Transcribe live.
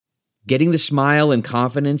Getting the smile and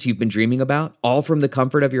confidence you've been dreaming about, all from the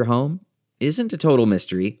comfort of your home, isn't a total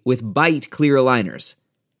mystery with Bite clear aligners.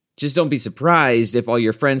 Just don't be surprised if all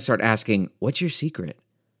your friends start asking, "What's your secret?"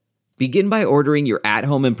 Begin by ordering your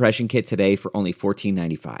at-home impression kit today for only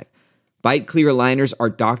 $14.95. Bite clear aligners are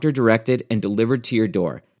doctor-directed and delivered to your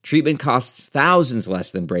door. Treatment costs thousands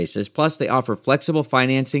less than braces, plus they offer flexible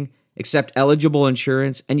financing, accept eligible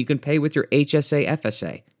insurance, and you can pay with your HSA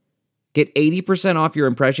FSA. Get 80% off your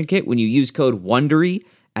impression kit when you use code WONDERY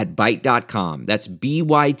at Byte.com. That's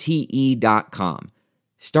BYTE.com.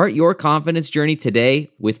 Start your confidence journey today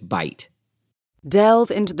with Byte.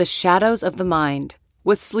 Delve into the shadows of the mind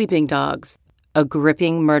with Sleeping Dogs, a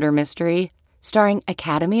gripping murder mystery starring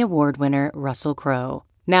Academy Award winner Russell Crowe.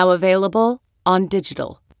 Now available on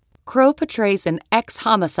digital. Crowe portrays an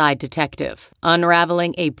ex-homicide detective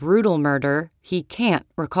unraveling a brutal murder he can't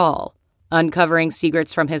recall. Uncovering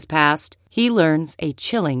secrets from his past, he learns a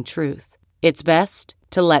chilling truth. It's best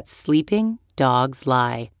to let sleeping dogs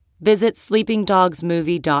lie. Visit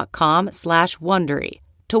sleepingdogsmovie.com/Wondery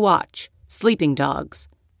to watch Sleeping Dogs,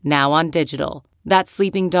 now on digital. That's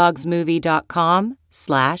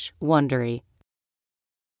sleepingdogsmovie.com/Wondery.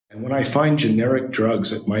 And when I find generic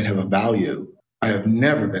drugs that might have a value, I have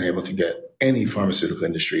never been able to get any pharmaceutical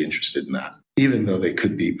industry interested in that, even though they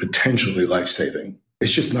could be potentially life-saving.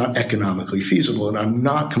 It's just not economically feasible. And I'm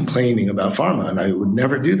not complaining about pharma, and I would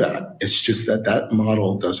never do that. It's just that that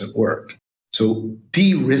model doesn't work. So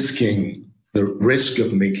de-risking the risk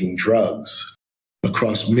of making drugs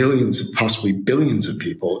across millions, possibly billions of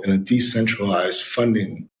people in a decentralized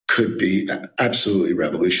funding could be absolutely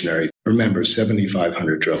revolutionary. Remember,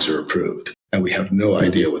 7,500 drugs are approved, and we have no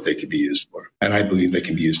idea what they could be used for. And I believe they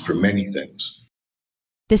can be used for many things.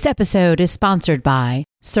 This episode is sponsored by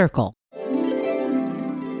Circle.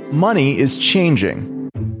 Money is changing.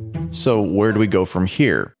 So where do we go from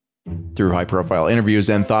here? Through high-profile interviews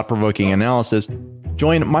and thought-provoking analysis,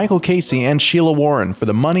 join Michael Casey and Sheila Warren for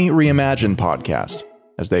the Money Reimagined podcast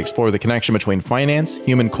as they explore the connection between finance,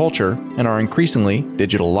 human culture, and our increasingly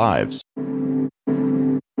digital lives.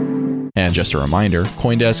 And just a reminder,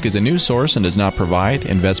 CoinDesk is a news source and does not provide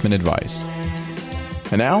investment advice.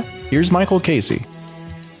 And now, here's Michael Casey.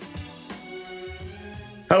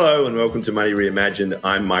 Hello and welcome to Money Reimagined.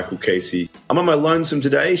 I'm Michael Casey. I'm on my lonesome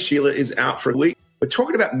today. Sheila is out for a week. We're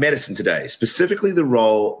talking about medicine today, specifically the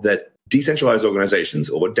role that decentralized organizations,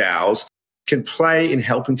 or DAOs, can play in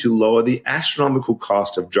helping to lower the astronomical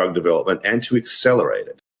cost of drug development and to accelerate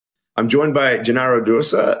it. I'm joined by Gennaro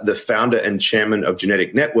D'Urso, the founder and chairman of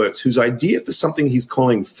Genetic Networks, whose idea for something he's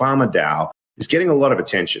calling Pharma DAO is getting a lot of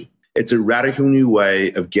attention. It's a radical new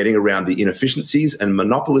way of getting around the inefficiencies and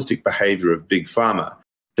monopolistic behavior of big pharma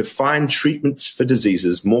to find treatments for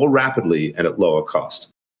diseases more rapidly and at lower cost.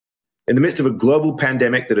 In the midst of a global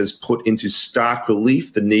pandemic that has put into stark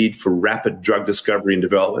relief the need for rapid drug discovery and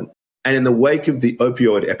development, and in the wake of the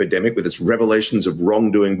opioid epidemic with its revelations of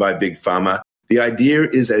wrongdoing by big pharma, the idea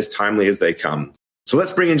is as timely as they come. So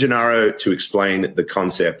let's bring in Gennaro to explain the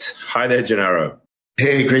concept. Hi there, Gennaro.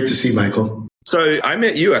 Hey, great to see you, Michael. So I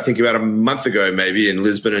met you, I think, about a month ago, maybe in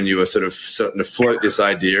Lisbon, and you were sort of starting to float this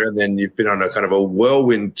idea. And then you've been on a kind of a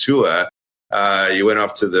whirlwind tour. You went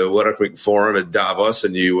off to the World Economic Forum at Davos,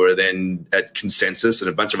 and you were then at Consensus and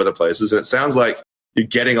a bunch of other places. And it sounds like you're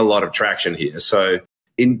getting a lot of traction here. So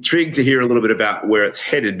intrigued to hear a little bit about where it's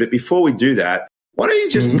headed. But before we do that, why don't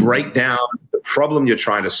you just break down the problem you're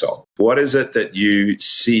trying to solve? What is it that you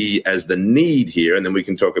see as the need here? And then we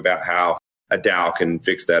can talk about how a DAO can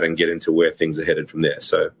fix that and get into where things are headed from there.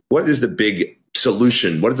 So what is the big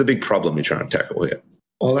solution? What is the big problem you're trying to tackle here?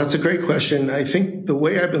 Well, that's a great question. I think the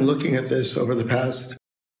way I've been looking at this over the past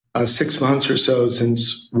 6 months or so,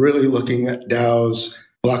 since really looking at DAOs,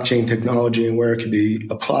 blockchain technology, and where it can be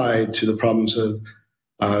applied to the problems of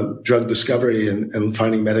drug discovery and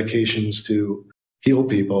finding medications to heal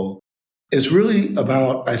people, is really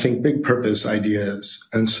about, I think, big purpose ideas.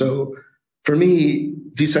 And so for me,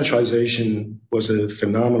 decentralization was a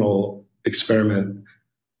phenomenal experiment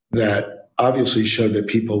that obviously showed that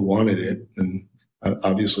people wanted it. And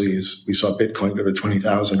obviously, as we saw Bitcoin go to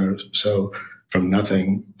 20,000 or so from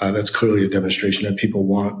nothing, that's clearly a demonstration that people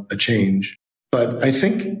want a change. But I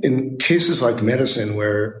think in cases like medicine,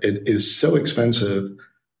 where it is so expensive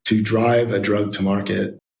to drive a drug to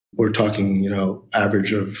market, we're talking,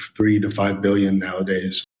 average of 3 to 5 billion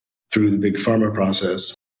nowadays through the big pharma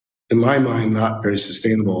process. In my mind, not very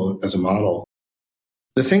sustainable as a model.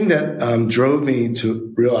 The thing that drove me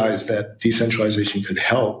to realize that decentralization could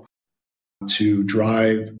help to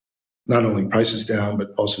drive not only prices down,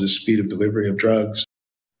 but also the speed of delivery of drugs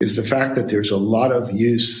is the fact that there's a lot of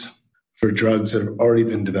use for drugs that have already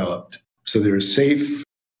been developed. So there are safe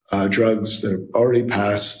drugs that have already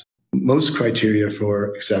passed most criteria for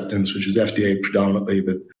acceptance, which is FDA predominantly,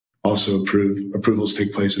 but also approvals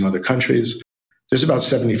take place in other countries. There's about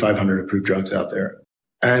 7,500 approved drugs out there.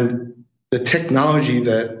 And the technology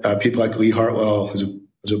that people like Lee Hartwell, who's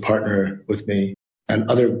a partner with me, and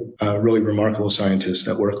other really remarkable scientists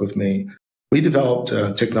that work with me, we developed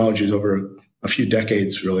technologies over a few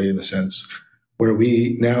decades, really, in a sense, where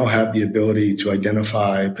we now have the ability to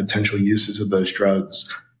identify potential uses of those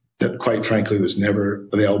drugs that, quite frankly, was never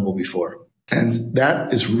available before. And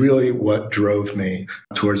that is really what drove me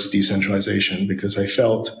towards decentralization, because I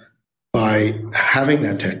felt by having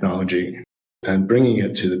that technology and bringing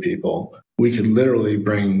it to the people, we could literally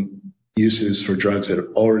bring uses for drugs that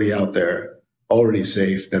are already out there, already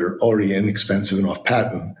safe, that are already inexpensive and off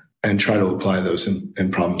patent, and try to apply those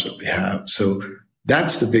in problems that we have. So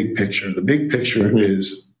that's the big picture. The big picture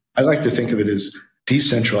is, I like to think of it as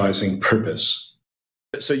decentralizing purpose.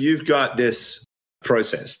 So you've got this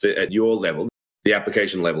process that at your level, the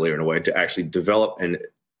application level here in a way, to actually develop and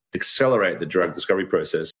accelerate the drug discovery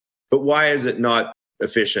process. But why is it not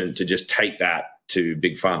efficient to just take that to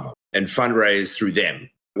Big Pharma and fundraise through them?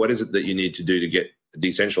 What is it that you need to do to get a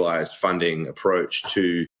decentralized funding approach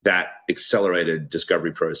to that accelerated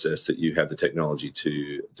discovery process that you have the technology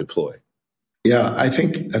to deploy? Yeah, I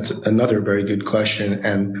think that's another very good question.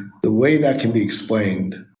 And the way that can be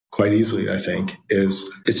explained quite easily, I think, is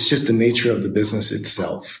it's just the nature of the business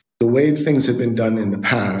itself. The way things have been done in the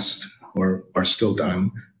past, or are still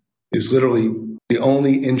done, is literally the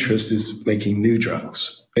only interest is making new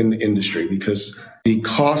drugs in the industry, because the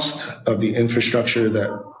cost of the infrastructure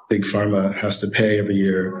that Big Pharma has to pay every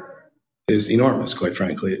year is enormous, quite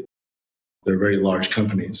frankly. They're very large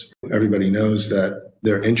companies. Everybody knows that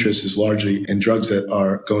their interest is largely in drugs that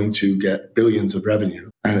are going to get billions of revenue,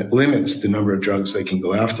 and it limits the number of drugs they can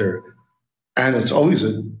go after. And it's always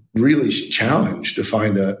a really challenge to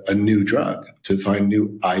find a new drug, to find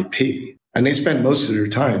new IP. And they spend most of their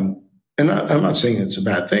time, and I'm not saying it's a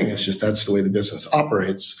bad thing, it's just that's the way the business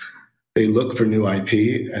operates. They look for new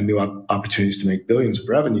IP and new opportunities to make billions of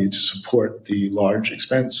revenue to support the large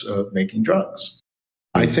expense of making drugs.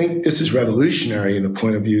 I think this is revolutionary in the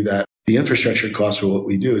point of view that the infrastructure cost for what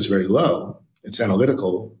we do is very low. It's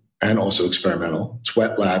analytical and also experimental. It's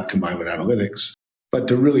wet lab combined with analytics. But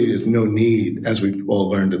there really is no need, as we've all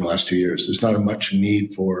learned in the last 2 years, there's not much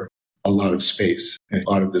need for a lot of space. And a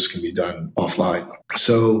lot of this can be done offline.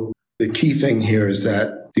 So the key thing here is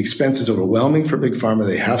that the expense is overwhelming for Big Pharma.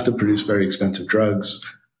 They have to produce very expensive drugs.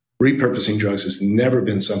 Repurposing drugs has never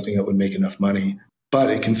been something that would make enough money, but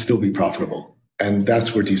it can still be profitable. And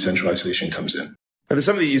that's where decentralization comes in. And there's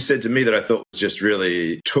something you said to me that I thought just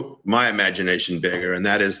really took my imagination bigger, and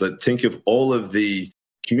that is that think of all of the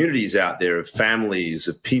communities out there of families,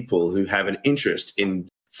 of people who have an interest in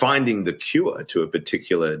finding the cure to a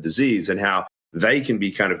particular disease, and how they can be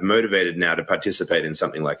kind of motivated now to participate in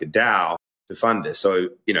something like a DAO to fund this. So,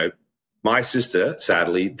 you know, my sister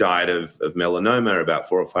sadly died of melanoma about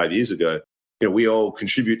 4 or 5 years ago. You know, we all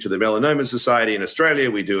contribute to the Melanoma Society in Australia.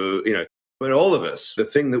 We do, you know, but all of us, the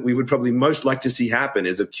thing that we would probably most like to see happen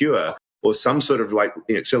is a cure or some sort of like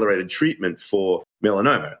accelerated treatment for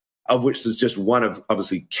melanoma, of which there's just one of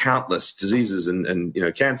obviously countless diseases and you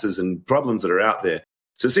know, cancers and problems that are out there.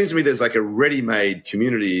 So it seems to me there's like a ready-made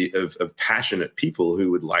community of passionate people who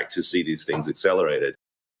would like to see these things accelerated.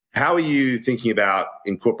 How are you thinking about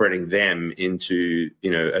incorporating them into, you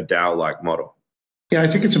know, a DAO-like model? Yeah, I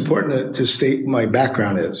think it's important to state my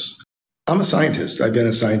background is. I'm a scientist. I've been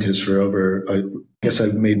a scientist for over, I guess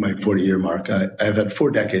I've made my 40-year mark. I've had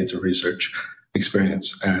 4 decades of research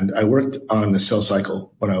experience, and I worked on the cell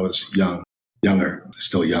cycle when I was younger,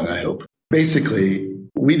 still young, I hope. Basically,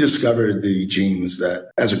 we discovered the genes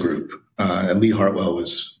that, as a group, and Lee Hartwell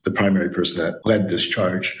was the primary person that led this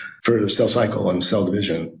charge for cell cycle and cell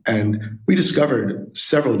division. And we discovered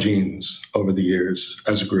several genes over the years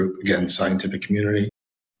as a group, again, scientific community,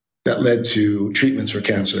 that led to treatments for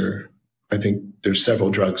cancer. I think there's several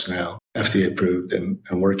drugs now, FDA approved and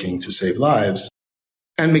working to save lives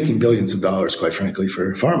and making billions of dollars, quite frankly,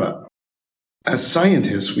 for pharma. As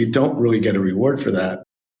scientists, we don't really get a reward for that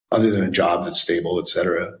other than a job that's stable, et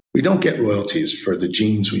cetera. We don't get royalties for the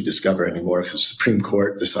genes we discover anymore because the Supreme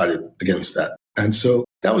Court decided against that. And so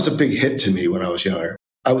that was a big hit to me when I was younger.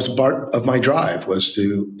 I was part of my drive was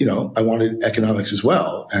to, you know, I wanted economics as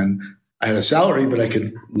well. And I had a salary, but I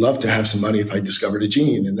could love to have some money if I discovered a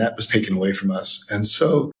gene, and that was taken away from us. And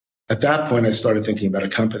so at that point, I started thinking about a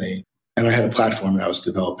company, and I had a platform that I was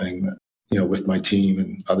developing, you know, with my team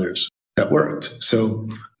and others. that worked. So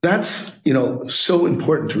that's, so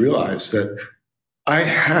important to realize that I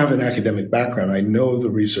have an academic background. I know the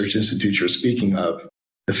research institutes you're speaking of,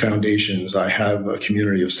 the foundations. I have a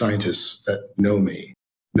community of scientists that know me,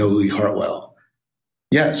 know Lee Hartwell.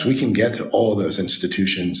 Yes, we can get to all those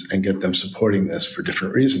institutions and get them supporting this for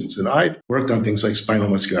different reasons. And I've worked on things like spinal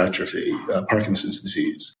muscular atrophy, Parkinson's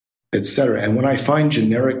disease, et cetera. And when I find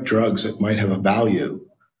generic drugs that might have a value,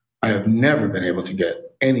 I have never been able to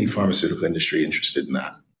get any pharmaceutical industry interested in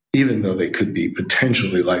that, even though they could be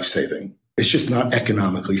potentially life-saving. It's just not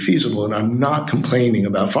economically feasible. And I'm not complaining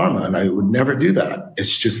about pharma, and I would never do that.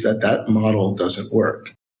 It's just that that model doesn't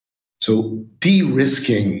work. So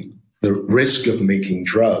de-risking the risk of making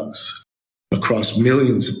drugs across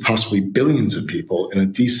millions, possibly billions of people in a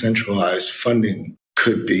decentralized funding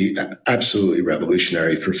could be absolutely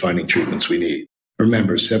revolutionary for finding treatments we need.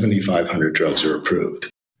 Remember, 7,500 drugs are approved,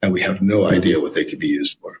 and we have no idea what they could be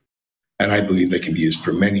used for. And I believe they can be used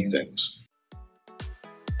for many things.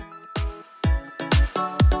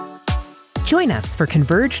 Join us for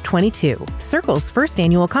Converge 22, Circle's first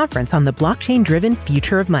annual conference on the blockchain-driven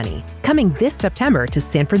future of money, coming this September to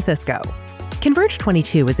San Francisco. Converge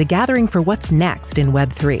 22 is a gathering for what's next in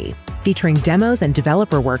Web3, featuring demos and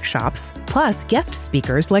developer workshops, plus guest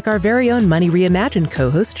speakers like our very own Money Reimagined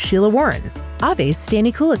co-host Sheila Warren, Aave's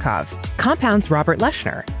Stany Kulikov, Compound's Robert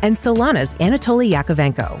Leshner, and Solana's Anatoly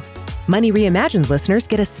Yakovenko. Money Reimagined listeners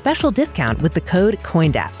get a special discount with the code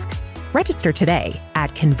COINDESK. Register today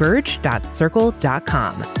at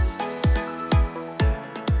converge.circle.com.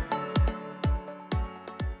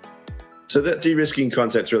 So that de-risking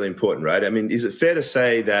concept is really important, right? I mean, is it fair to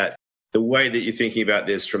say that the way that you're thinking about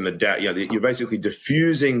this from the DAO, you're basically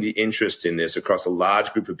diffusing the interest in this across a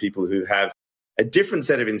large group of people who have a different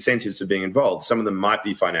set of incentives for being involved? Some of them might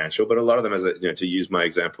be financial, but a lot of them, to use my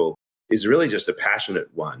example, is really just a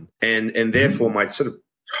passionate one. And therefore, my sort of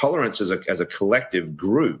tolerance as a collective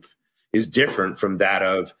group is different from that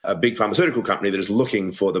of a big pharmaceutical company that is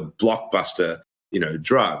looking for the blockbuster,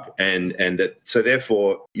 drug. And that, so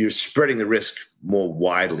therefore you're spreading the risk more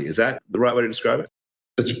widely. Is that the right way to describe it?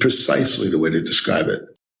 That's precisely the way to describe it.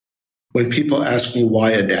 When people ask me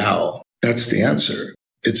why a DAO, that's the answer.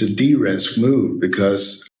 It's a de-risk move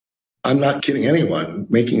because I'm not kidding anyone.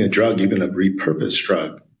 Making a drug, even a repurposed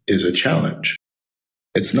drug, is a challenge.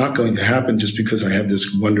 It's not going to happen just because I have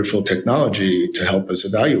this wonderful technology to help us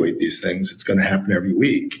evaluate these things. It's going to happen every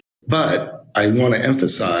week. But I want to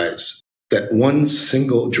emphasize that one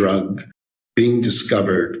single drug being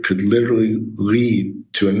discovered could literally lead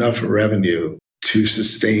to enough revenue to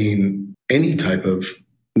sustain any type of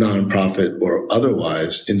nonprofit or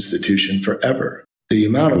otherwise institution forever. The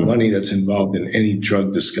amount of money that's involved in any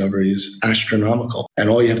drug discovery is astronomical. And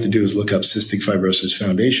all you have to do is look up Cystic Fibrosis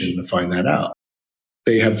Foundation to find that out.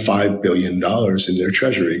 They have $5 billion in their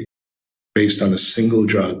treasury based on a single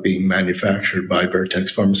drug being manufactured by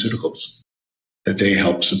Vertex Pharmaceuticals that they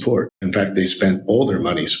help support. In fact, they spent all their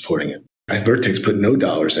money supporting it. And Vertex put no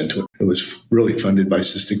dollars into it. It was really funded by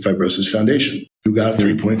Cystic Fibrosis Foundation, who got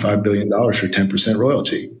 $3.5 billion for 10%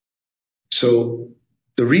 royalty. So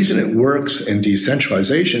the reason it works in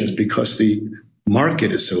decentralization is because the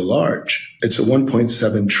market is so large. It's a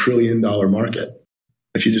 $1.7 trillion market.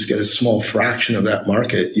 If you just get a small fraction of that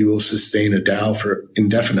market, you will sustain a DAO for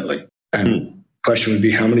indefinitely. And the question would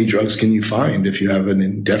be, how many drugs can you find if you have an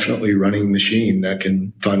indefinitely running machine that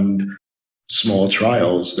can fund small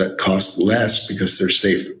trials that cost less because they're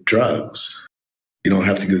safe drugs? You don't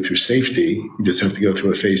have to go through safety. You just have to go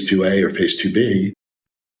through a phase 2A or phase 2B,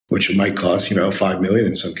 which might cost, $5 million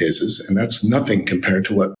in some cases. And that's nothing compared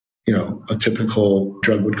to what, a typical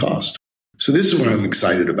drug would cost. So this is what I'm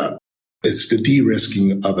excited about. It's the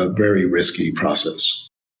de-risking of a very risky process.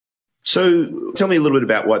 So tell me a little bit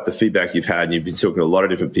about what the feedback you've had. And you've been talking to a lot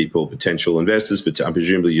of different people, potential investors, but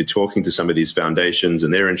presumably you're talking to some of these foundations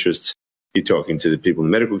and their interests. You're talking to the people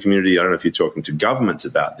in the medical community. I don't know if you're talking to governments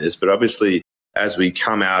about this, but obviously as we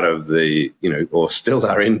come out of the, or still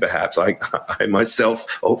are in perhaps, I myself,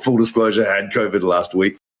 full disclosure, had COVID last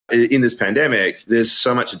week. In this pandemic, there's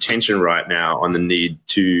so much attention right now on the need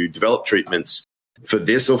to develop treatments for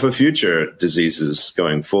this or for future diseases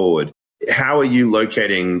going forward. How are you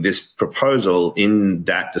locating this proposal in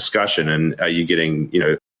that discussion? And are you getting,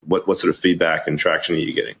 what sort of feedback and traction are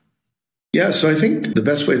you getting? Yeah, so I think the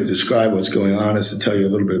best way to describe what's going on is to tell you a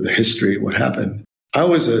little bit of the history of what happened. I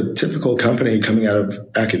was a typical company coming out of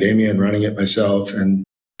academia and running it myself and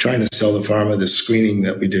trying to sell the pharma this screening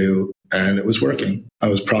that we do, and it was working. I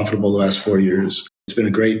was profitable the last 4 years. It's been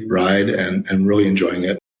a great ride and really enjoying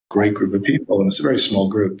it. Great group of people, and it's a very small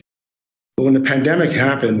group. But when the pandemic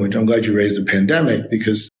happened, which I'm glad you raised the pandemic,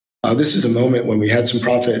 because This is a moment when we had some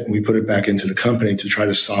profit and we put it back into the company to try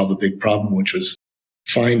to solve a big problem, which was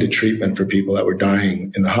find a treatment for people that were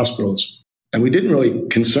dying in the hospitals. And we didn't really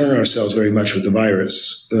concern ourselves very much with the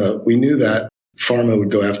virus. We knew that pharma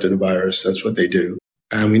would go after the virus. That's what they do.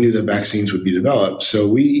 And we knew that vaccines would be developed. So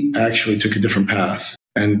we actually took a different path.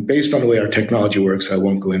 And based on the way our technology works, I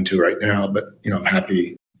won't go into right now, but I'm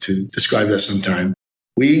happy to describe that sometime.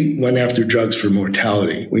 We went after drugs for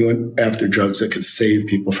mortality. We went after drugs that could save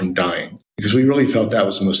people from dying because we really felt that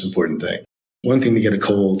was the most important thing. One thing to get a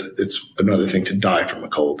cold, it's another thing to die from a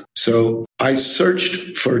cold. So I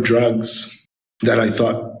searched for drugs that I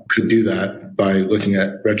thought could do that by looking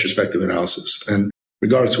at retrospective analysis. And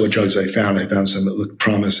regardless of what drugs I found some that looked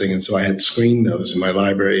promising. And so I had screened those in my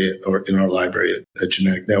library or in our library at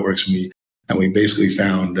Genetic Networks. And we basically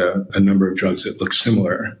found a number of drugs that looked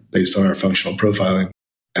similar based on our functional profiling.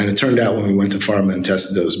 And it turned out when we went to pharma and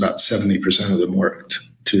tested those, about 70% of them worked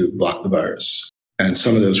to block the virus. And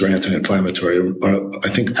some of those were anti-inflammatory, or I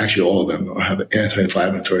think actually all of them have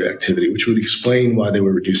anti-inflammatory activity, which would explain why they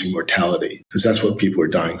were reducing mortality, because that's what people were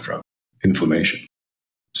dying from, inflammation.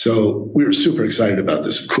 So we were super excited about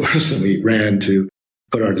this, of course, and we ran to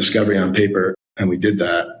put our discovery on paper, and we did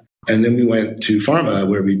that. And then we went to pharma,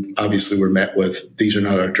 where we obviously were met with, these are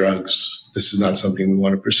not our drugs. This is not something we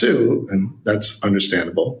want to pursue, and that's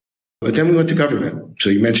understandable. But then we went to government.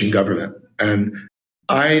 So you mentioned government. And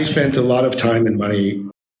I spent a lot of time and money,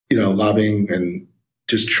 lobbying and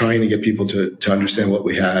just trying to get people to understand what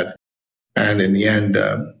we had. And in the end,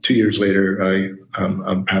 2 years later,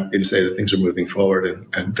 I'm happy to say that things are moving forward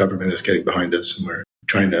and government is getting behind us. And we're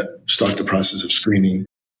trying to start the process of screening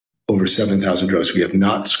over 7,000 drugs we have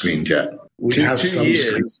not screened yet. We have some 2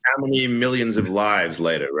 years, how many millions of lives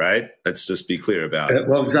later, right? Let's just be clear about it.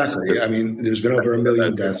 Well, exactly. I mean, there's been over 1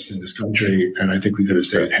 million deaths in this country, and I think we could have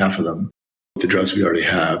saved half of them with the drugs we already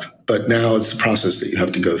have. But now it's the process that you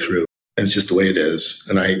have to go through, and it's just the way it is.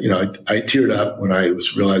 And I teared up when I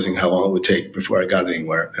was realizing how long it would take before I got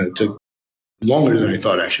anywhere. And it took longer than I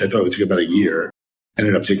thought, actually. I thought it would take about a year.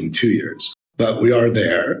 Ended up taking 2 years. But we are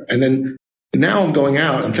there. And then now I'm going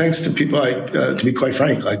out, and thanks to people like, to be quite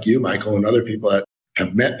frank, like you, Michael, and other people that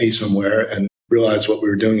have met me somewhere and realized what we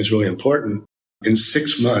were doing is really important. In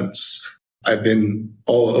 6 months, I've been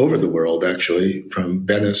all over the world, actually, from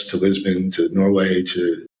Venice to Lisbon to Norway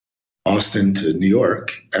to Austin to New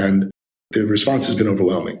York. And the response has been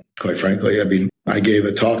overwhelming, quite frankly. I mean, I gave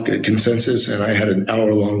a talk at Consensus, and I had an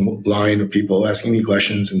hour-long line of people asking me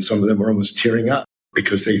questions, and some of them were almost tearing up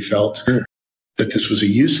because they felt that this was a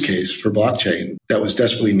use case for blockchain that was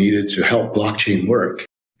desperately needed to help blockchain work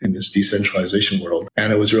in this decentralization world.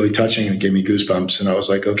 And it was really touching and it gave me goosebumps. And I was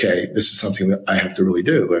like, okay, this is something that I have to really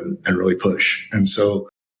do and really push. And so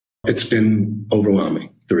it's been overwhelming,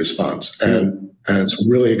 the response. And it's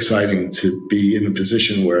really exciting to be in a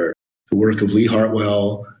position where the work of Lee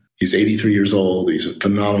Hartwell, he's 83 years old. He's a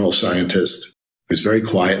phenomenal scientist. He's very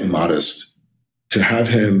quiet and modest. To have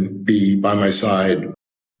him be by my side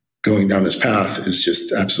going down this path is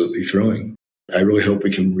just absolutely thrilling. I really hope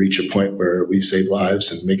we can reach a point where we save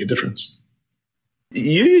lives and make a difference.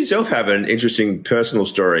 You yourself have an interesting personal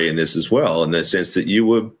story in this as well, in the sense that you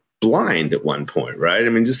were blind at one point, right? I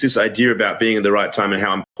mean, just this idea about being at the right time and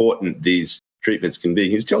how important these treatments can be.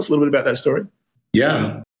 Can you tell us a little bit about that story?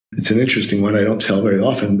 Yeah, it's an interesting one. I don't tell very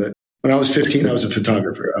often, but when I was 15, I was a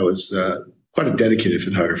photographer. I was quite a dedicated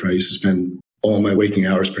photographer. I used to spend all my waking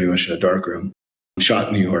hours pretty much in a dark room. Shot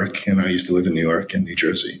in New York, and I used to live in New York and New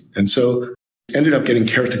Jersey. And so ended up getting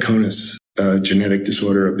keratoconus, a genetic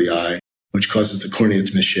disorder of the eye, which causes the cornea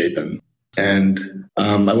to misshapen. And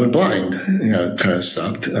I went blind. It kind of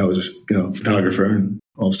sucked. I was a photographer, and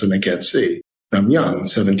all of a sudden I can't see. And I'm young,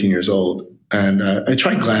 17 years old. And I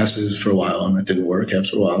tried glasses for a while, and that didn't work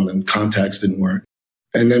after a while. And then contacts didn't work.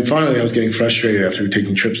 And then finally I was getting frustrated after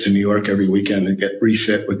taking trips to New York every weekend to get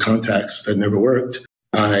refit with contacts that never worked.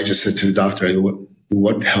 I just said to the doctor, I go,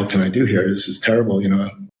 what the hell can I do here? This is terrible,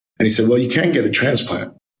 And he said, well, you can get a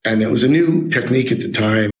transplant. And it was a new technique at the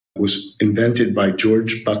time. It was invented by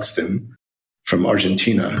George Buxton from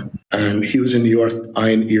Argentina. And he was in New York Eye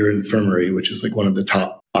and Ear Infirmary, which is like one of the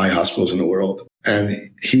top eye hospitals in the world.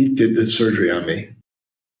 And he did the surgery on me.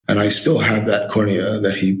 And I still have that cornea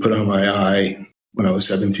that he put on my eye when I was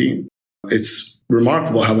 17. It's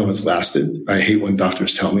remarkable how long it's lasted. I hate when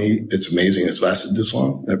doctors tell me it's amazing it's lasted this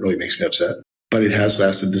long. That really makes me upset. But it has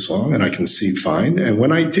lasted this long, and I can see fine. And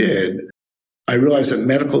when I did, I realized that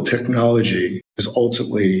medical technology is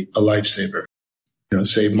ultimately a lifesaver.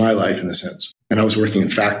 Saved my life in a sense. And I was working in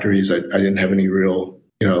factories. I didn't have any real,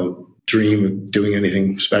 dream of doing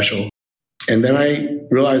anything special. And then I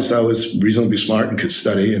realized I was reasonably smart and could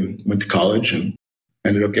study, and went to college and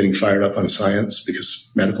ended up getting fired up on science because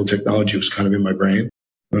medical technology was kind of in my brain.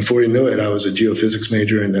 Before you knew it, I was a geophysics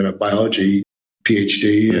major and then a biology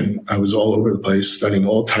PhD, and I was all over the place studying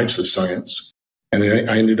all types of science. And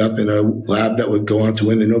I ended up in a lab that would go on to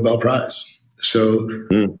win the Nobel Prize. So,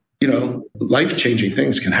 life-changing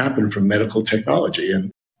things can happen from medical technology.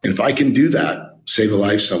 And if I can do that, save a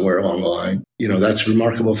life somewhere along the line, that's a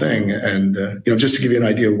remarkable thing. And, just to give you an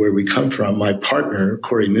idea of where we come from, my partner,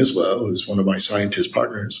 Corey Nislow, who's one of my scientist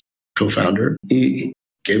partners, co-founder, he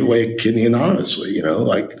gave away a kidney anonymously.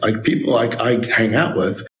 Like people like I hang out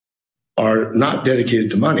with are not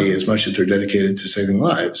dedicated to money as much as they're dedicated to saving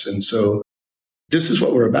lives. And so this is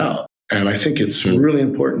what we're about. And I think it's really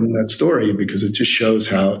important in that story because it just shows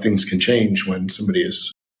how things can change when somebody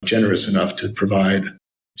is generous enough to provide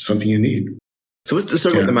something you need. So let's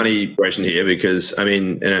talk about the money question here, because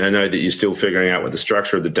and I know that you're still figuring out what the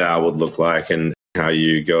structure of the DAO would look like and how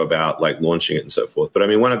you go about launching it and so forth. But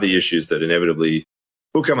one of the issues that inevitably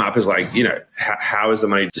will come up is how is the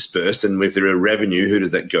money dispersed? And if there are revenue, who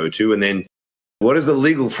does that go to? And then what is the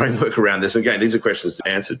legal framework around this? Again, these are questions to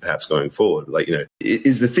answer perhaps going forward.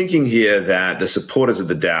 Is the thinking here that the supporters of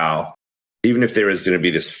the DAO, even if there is going to be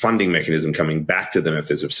this funding mechanism coming back to them if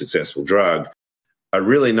there's a successful drug, are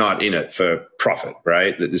really not in it for profit,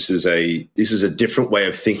 right? That this is a different way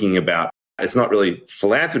of thinking about, it's not really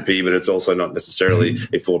philanthropy, but it's also not necessarily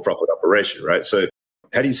a for-profit operation, right? So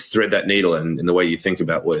how do you thread that needle in the way you think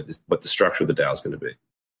about what the structure of the DAO is going to be?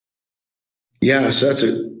 Yeah, so that's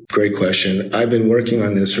a great question. I've been working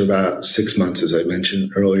on this for about 6 months, as I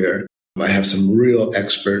mentioned earlier. I have some real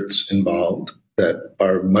experts involved that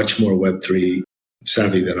are much more Web3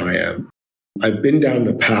 savvy than I am. I've been down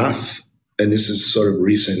the path, and this is sort of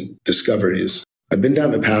recent discoveries. I've been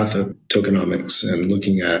down the path of tokenomics and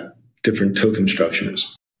looking at different token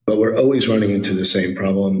structures, but we're always running into the same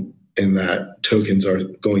problem in that tokens are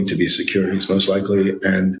going to be securities most likely.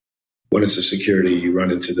 And when it's a security, you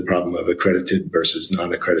run into the problem of accredited versus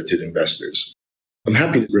non-accredited investors. I'm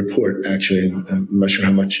happy to report, actually, and I'm not sure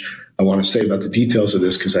how much I want to say about the details of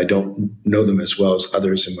this because I don't know them as well as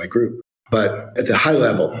others in my group. But at the high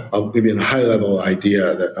level, I'll give you a high level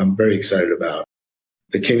idea that I'm very excited about.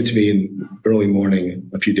 It came to me in early morning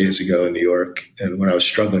a few days ago in New York. And when I was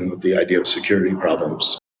struggling with the idea of security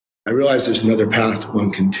problems, I realized there's another path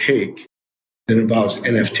one can take that involves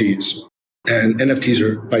NFTs. And NFTs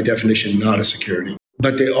are by definition not a security,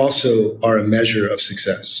 but they also are a measure of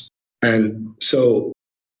success. And so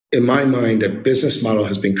in my mind, a business model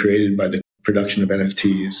has been created by the production of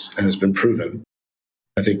NFTs and has been proven.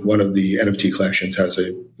 I think one of the NFT collections has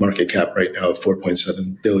a market cap right now of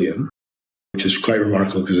 4.7 billion, which is quite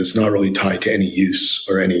remarkable because it's not really tied to any use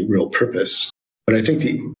or any real purpose. But I think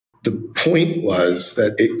the point was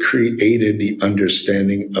that it created the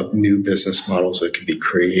understanding of new business models that could be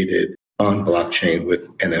created on blockchain with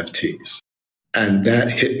NFTs. And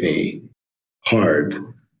that hit me hard.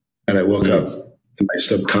 And I woke up in my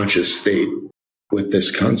subconscious state with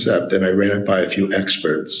this concept, and I ran it by a few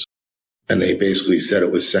experts. And they basically said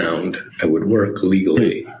it was sound and would work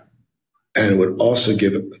legally. And it would also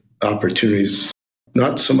give opportunities,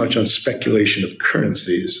 not so much on speculation of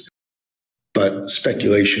currencies, but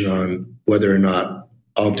speculation on whether or not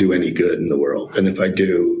I'll do any good in the world. And if I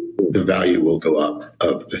do, the value will go up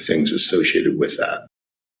of the things associated with that.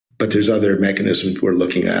 But there's other mechanisms we're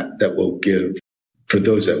looking at that will give, for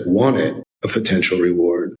those that want it, a potential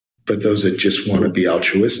reward. But those that just want to be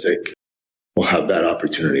altruistic will have that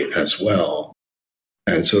opportunity as well.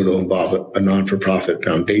 And so it'll involve a non-for-profit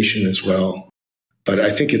foundation as well. But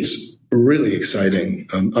I think it's really exciting.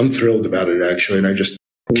 I'm thrilled about it, actually. And I just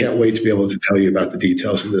can't wait to be able to tell you about the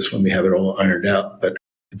details of this when we have it all ironed out. But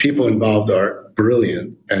the people involved are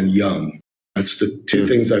brilliant and young. That's the two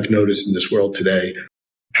things I've noticed in this world today,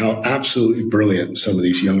 how absolutely brilliant some of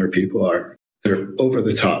these younger people are. They're over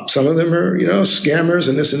the top. Some of them are, scammers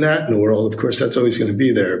and this and that in the world. Of course, that's always going to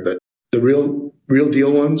be there. But the real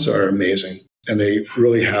deal ones are amazing. And they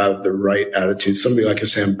really have the right attitude. Somebody like a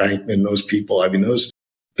Sam Bankman, those people,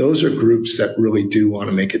 those are groups that really do want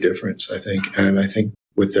to make a difference, I think. And I think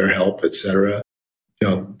with their help, et cetera,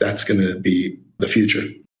 that's going to be the future.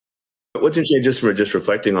 What's interesting, just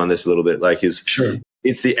reflecting on this a little bit, Sure.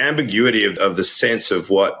 It's the ambiguity of the sense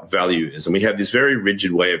of what value is. And we have this very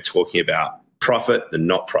rigid way of talking about profit and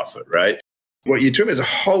not profit, right? What you're talking about is a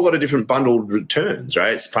whole lot of different bundled returns,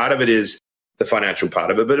 right? Part of it is the financial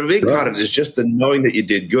part of it, but a big part of it is just the knowing that you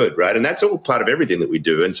did good, right? And that's all part of everything that we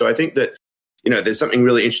do. And so I think that there's something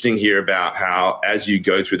really interesting here about how, as you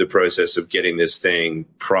go through the process of getting this thing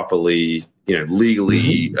properly,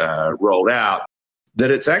 legally rolled out,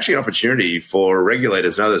 that it's actually an opportunity for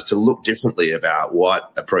regulators and others to look differently about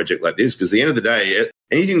what a project like this, because at the end of the day,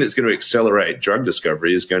 anything that's going to accelerate drug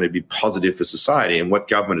discovery is going to be positive for society. And what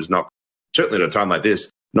government is not, certainly at a time like this,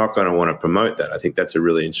 not going to want to promote that. I think that's a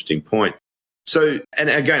really interesting point. So, and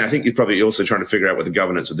again, I think you're probably also trying to figure out what the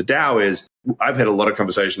governance of the DAO is. I've had a lot of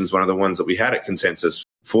conversations. One of the ones that we had at Consensus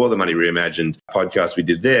for the Money Reimagined podcast we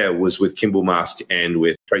did there was with Kimball Musk and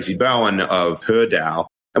with Tracy Bowen of her DAO.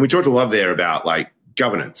 And we talked a lot there about like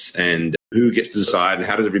governance and who gets to decide and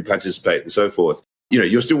how does everybody participate and so forth.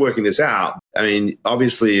 You're still working this out. I mean,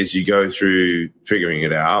 obviously, as you go through figuring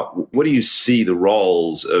it out, what do you see the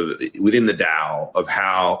roles of within the DAO of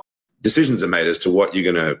how decisions are made as to what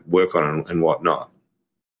you're going to work on and what not?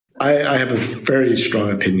 I have a very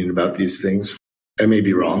strong opinion about these things. I may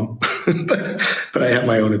be wrong, but I have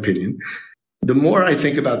my own opinion. The more I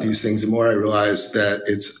think about these things, the more I realize that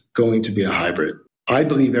it's going to be a hybrid. I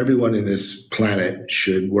believe everyone in this planet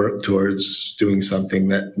should work towards doing something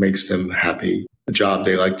that makes them happy, a job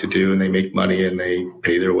they like to do, and they make money and they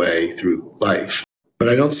pay their way through life. But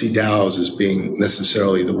I don't see DAOs as being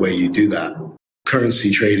necessarily the way you do that.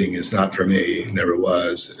 Currency trading is not for me, never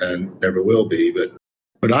was and never will be.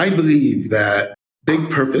 But I believe that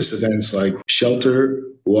big purpose events like shelter,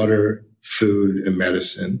 water, food, and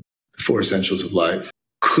medicine, the four essentials of life,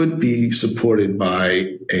 could be supported by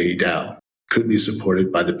a DAO, could be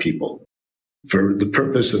supported by the people for the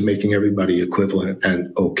purpose of making everybody equivalent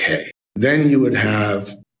and okay. Then you would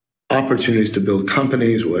have opportunities to build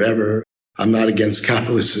companies, whatever. I'm not against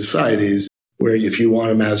capitalist societies where if you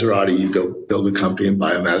want a Maserati, you go build a company and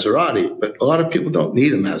buy a Maserati. But a lot of people don't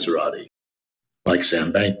need a Maserati, like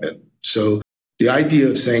Sam Bankman. So the idea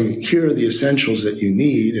of saying, here are the essentials that you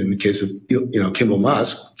need, in the case of Kimball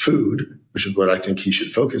Musk, food, which is what I think he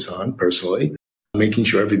should focus on personally, making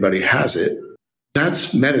sure everybody has it,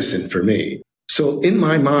 that's medicine for me. So in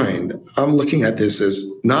my mind, I'm looking at this as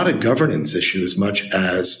not a governance issue as much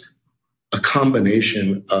as a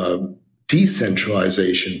combination of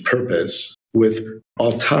decentralization purpose with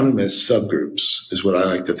autonomous subgroups is what I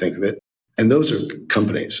like to think of it. And those are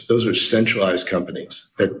companies. Those are centralized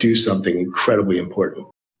companies that do something incredibly important.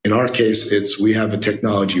 In our case, we have a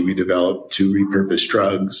technology we developed to repurpose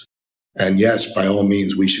drugs. And yes, by all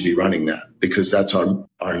means, we should be running that because that's our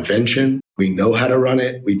invention. We know how to run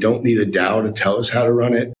it. We don't need a DAO to tell us how to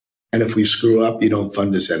run it. And if we screw up, you don't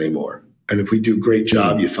fund us anymore. And if we do a great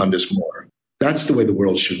job, you fund us more. That's the way the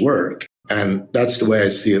world should work. And that's the way I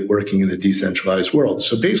see it working in a decentralized world.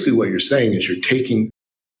 So basically what you're saying is you're taking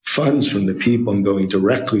funds from the people and going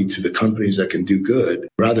directly to the companies that can do good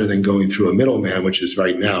rather than going through a middleman, which is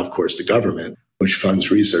right now, of course, the government, which funds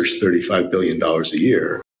research $35 billion a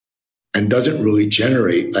year and doesn't really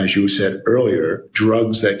generate, as you said earlier,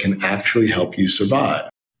 drugs that can actually help you survive.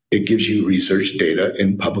 It gives you research data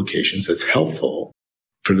in publications that's helpful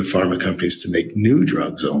for the pharma companies to make new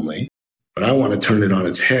drugs only. But I want to turn it on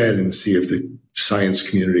its head and see if the science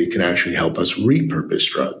community can actually help us repurpose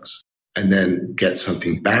drugs and then get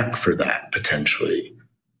something back for that potentially.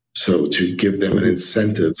 So to give them an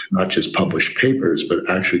incentive to not just publish papers, but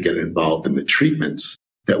actually get involved in the treatments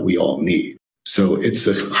that we all need. So it's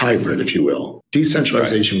a hybrid, if you will.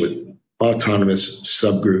 Decentralization with autonomous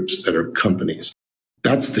subgroups that are companies.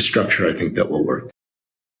 That's the structure I think that will work.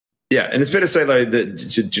 Yeah, and it's fair to say, though, that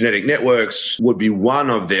genetic networks would be one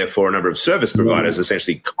of, therefore, a number of service providers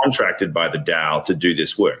essentially contracted by the DAO to do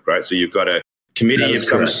this work, right? So you've got a committee of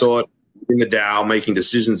some sort in the DAO making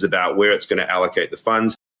decisions about where it's going to allocate the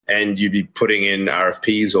funds, and you'd be putting in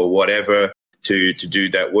RFPs or whatever to do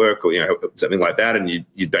that work or something like that, and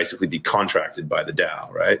you'd basically be contracted by the DAO,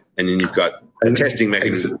 right? And then you've got a testing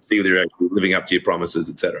mechanism to see whether you're actually living up to your promises,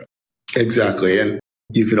 et cetera. Exactly. And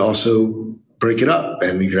you could also break it up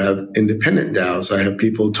and you could have independent DAOs. I have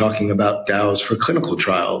people talking about DAOs for clinical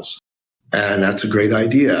trials, and that's a great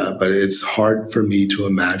idea, but it's hard for me to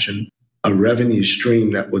imagine a revenue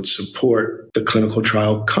stream that would support the clinical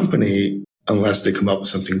trial company unless they come up with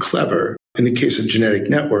something clever. In the case of genetic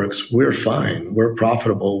networks, we're fine. We're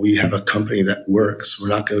profitable. We have a company that works. We're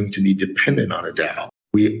not going to be dependent on a DAO.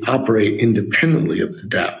 We operate independently of the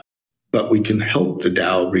DAO, but we can help the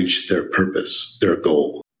DAO reach their purpose, their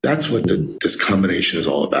goal. That's what this combination is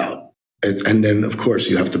all about. And then, of course,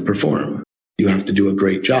 you have to perform. You have to do a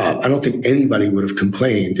great job. I don't think anybody would have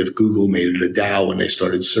complained if Google made it a DAO when they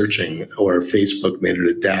started searching, or Facebook made it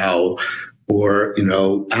a DAO, or,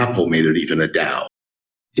 Apple made it even a DAO.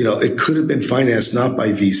 It could have been financed not by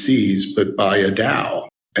VCs, but by a DAO.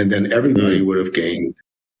 And then everybody would have gained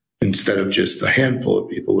instead of just a handful of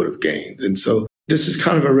people would have gained. And so this is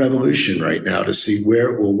kind of a revolution right now to see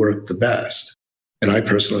where it will work the best. And I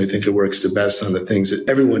personally think it works the best on the things that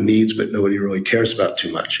everyone needs, but nobody really cares about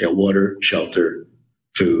too much. Water, shelter,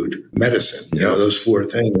 food, medicine. Those four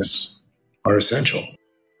things are essential.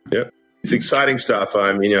 Yep. It's exciting stuff.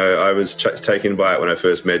 I was taken by it when I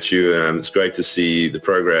first met you, and it's great to see the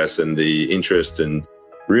progress and the interest, and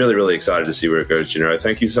really, really excited to see where it goes.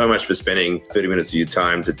 Thank you so much for spending 30 minutes of your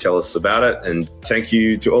time to tell us about it. And thank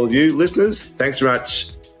you to all of you listeners. Thanks very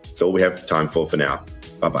much. That's all we have time for now.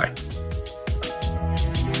 Bye-bye.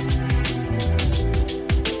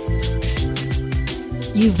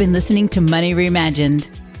 You've been listening to Money Reimagined.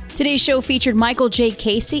 Today's show featured Michael J.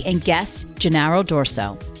 Casey and guest Gennaro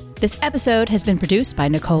Dorso. This episode has been produced by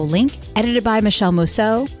Nicole Link, edited by Michelle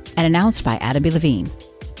Mousseau, and announced by Adam B. Levine.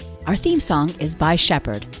 Our theme song is by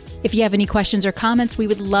Shepherd. If you have any questions or comments, we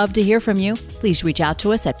would love to hear from you. Please reach out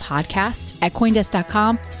to us at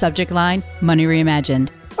podcasts@coindesk.com, subject line Money Reimagined,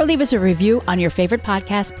 or leave us a review on your favorite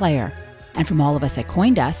podcast player. And from all of us at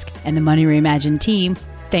CoinDesk and the Money Reimagined team,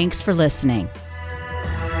 thanks for listening.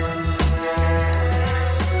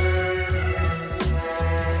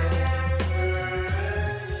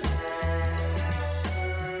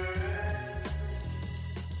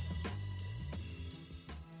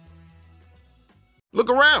 Look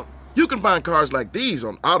around. You can find cars like these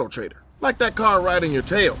on AutoTrader, like that car riding your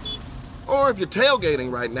tail. Or if you're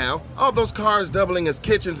tailgating right now, all those cars doubling as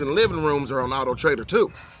kitchens and living rooms are on AutoTrader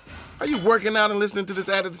too. Are you working out and listening to this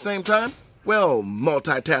ad at the same time? Well,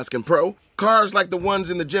 multitasking pro, cars like the ones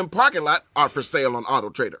in the gym parking lot are for sale on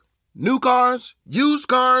AutoTrader. New cars, used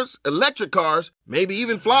cars, electric cars, maybe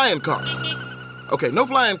even flying cars. Okay, no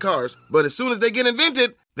flying cars, but as soon as they get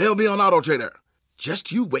invented, they'll be on AutoTrader.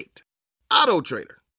 Just you wait. AutoTrader.